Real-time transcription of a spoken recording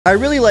I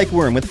really like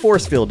Worm with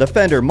Force Field,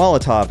 Defender,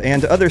 Molotov,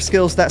 and other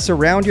skills that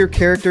surround your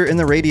character in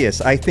the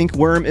radius. I think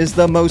Worm is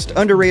the most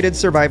underrated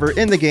survivor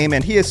in the game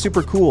and he is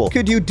super cool.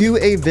 Could you do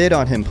a vid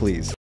on him,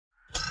 please?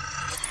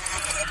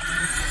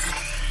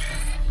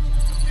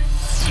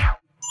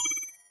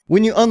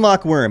 When you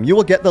unlock Worm, you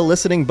will get the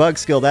Listening Bug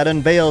skill that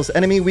unveils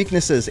enemy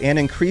weaknesses and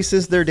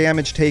increases their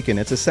damage taken.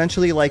 It's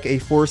essentially like a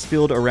force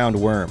field around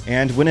Worm.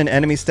 And when an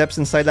enemy steps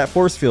inside that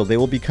force field, they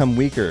will become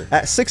weaker.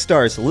 At 6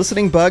 stars,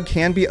 Listening Bug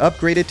can be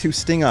upgraded to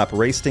Sting Up,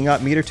 raise Sting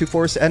Up meter to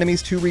force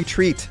enemies to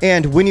retreat.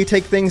 And when you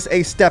take things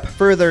a step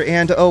further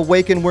and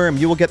awaken Worm,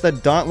 you will get the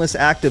Dauntless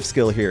active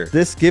skill here.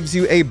 This gives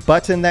you a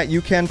button that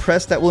you can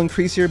press that will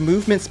increase your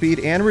movement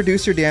speed and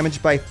reduce your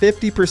damage by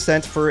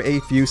 50% for a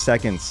few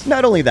seconds.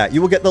 Not only that,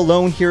 you will get the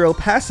Lone Hero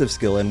passive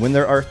skill, and when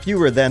there are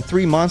fewer than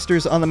 3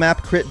 monsters on the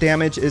map, crit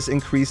damage is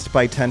increased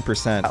by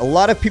 10%. A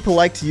lot of people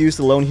like to use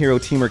the Lone Hero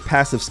Teamwork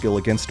passive skill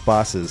against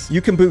bosses.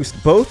 You can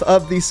boost both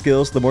of these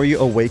skills the more you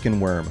awaken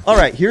Worm.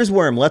 Alright, here's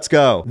Worm, let's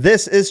go.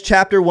 This is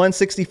chapter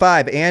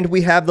 165, and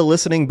we have the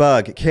Listening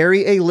Bug.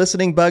 Carry a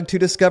Listening Bug to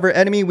discover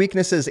enemy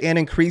weaknesses and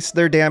increase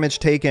their damage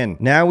taken.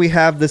 Now we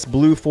have this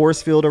blue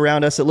force field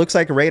around us. It looks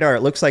like radar,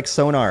 it looks like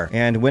sonar,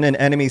 and when an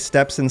enemy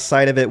steps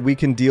inside of it, we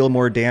can deal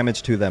more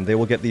damage to them. They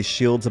will get these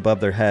shields above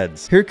their heads.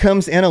 Here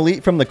comes an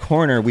elite from the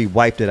corner. We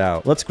wiped it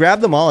out. Let's grab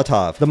the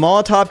Molotov. The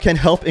Molotov can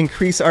help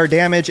increase our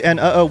damage, and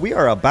we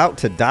are about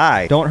to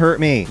die. Don't hurt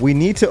me. We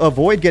need to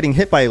avoid getting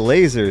hit by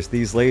lasers.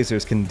 These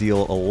lasers can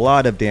deal a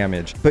lot of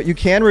damage, but you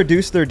can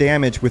reduce their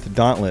damage with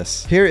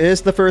Dauntless. Here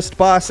is the first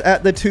boss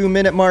at the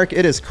 2-minute mark.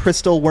 It is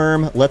Crystal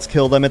Worm. Let's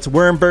kill them. It's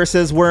Worm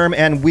versus Worm,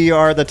 and we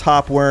are the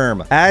top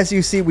Worm. As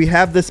you see, we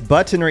have this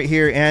button right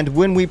here, and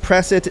when we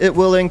press it, it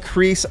will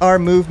increase our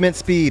movement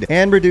speed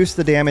and reduce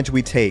the damage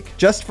we take.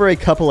 Just for a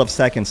couple of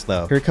seconds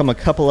though. Here come a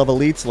couple of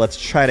elites. Let's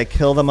try to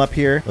kill them up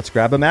here. Let's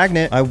grab a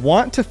magnet. I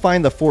want to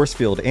find the force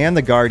field and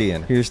the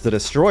guardian. Here's the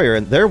destroyer,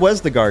 and there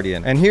was the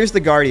guardian. And here's the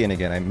guardian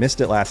again. I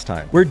missed it last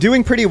time. We're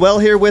doing pretty well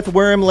here with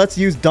Worm. Let's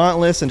use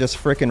Dauntless and just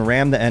frickin'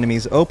 ram the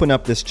enemies. Open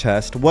up this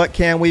chest. What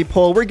can we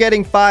pull? We're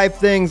getting 5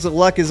 things.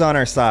 Luck is on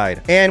our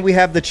side. And we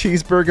have the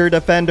Cheeseburger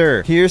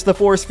Defender. Here's the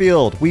force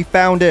field. We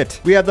found it.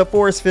 We have the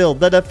force field,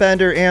 the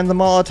Defender, and the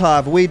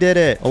Molotov. We did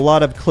it. A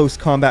lot of close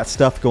combat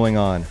stuff going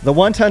on. The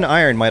 1-ton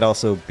iron might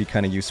also be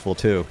kind of useful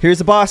too.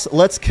 Here's a boss.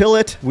 Let's kill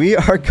it. We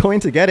are going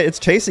to get it. It's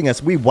chasing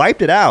us. We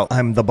wiped it out.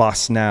 I'm the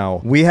boss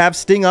now. We have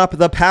Sting Up,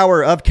 the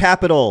power of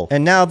capital.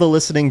 And now the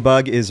Listening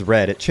Bug is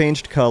red. It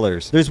changed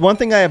colors. There's one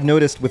thing I have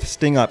noticed with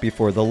Sting Up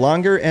before. The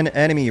longer an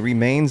enemy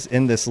remains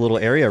in this little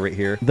area right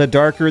here, the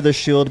darker the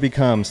shield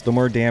becomes, the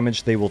more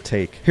damage they will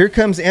take. Here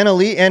comes an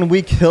elite, and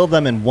we kill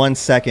them in 1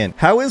 second.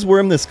 How is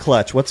Worm this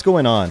clutch? What's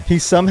going on?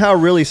 He's somehow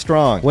really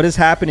strong. What is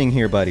happening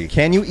here, buddy?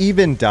 Can you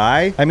even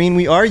die? I mean,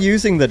 we are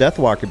using the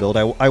Deathwalker build.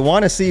 I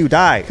want to see you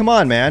die. Come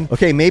on, man.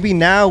 Okay, maybe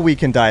now we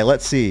can die.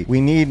 Let's see. We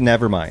need...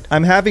 Never mind.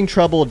 I'm having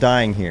trouble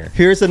dying here.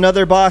 Here's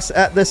another boss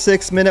at the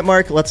 6-minute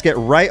mark. Let's get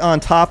right on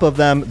top of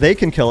them. They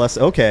can kill us.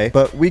 Okay,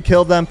 but we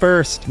killed them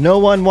first. No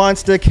one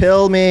wants to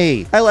kill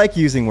me. I like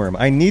using Worm.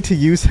 I need to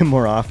use him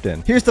more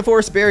often. Here's the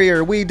force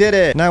barrier. We did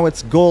it. Now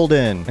it's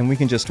golden, and we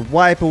can just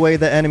wipe away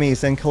the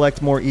enemies and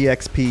collect more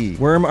EXP.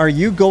 Worm, are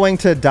you going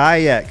to die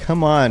yet?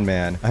 Come on,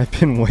 man. I've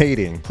been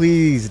waiting.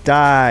 Please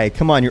die.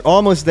 Come on, you're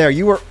almost there.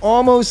 You are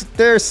almost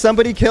there.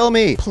 Somebody kill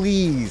me.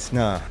 Please.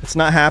 Nah, it's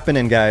not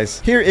happening, guys.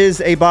 Here is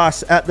a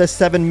boss at the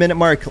 7-minute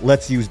mark.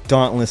 Let's use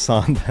Dauntless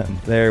on them.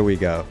 There we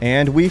go.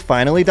 And we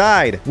finally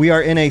died. We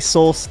are in a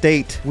soul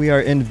state. We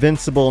are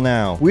invincible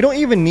now. We don't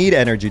even need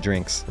energy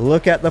drinks.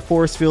 Look at the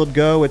force field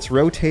go. It's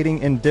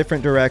rotating in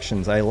different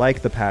directions. I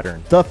like the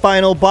pattern. The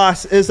final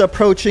boss is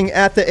approaching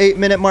at the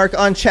 8-minute mark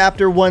on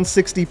chapter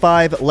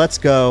 165. Let's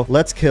go.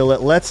 Let's kill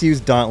it. Let's use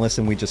Dauntless,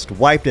 and we just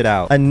wiped it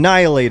out.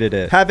 Annihilated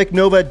it. Havoc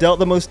Nova dealt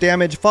the most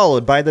damage,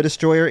 followed by the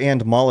Destroyer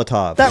and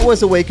Molotov. That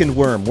was Awakened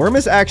Worm. Worm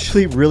is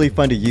actually really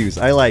fun to use.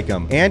 I like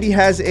him. And he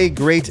has a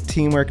great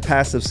teamwork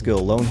passive skill,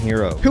 Lone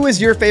Hero. Who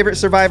is your favorite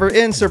survivor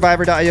in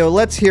Survivor.io?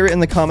 Let's hear it in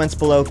the comments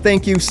below.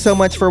 Thank you so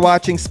much for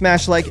watching.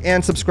 Smash like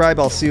and subscribe.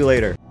 I'll see you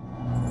later.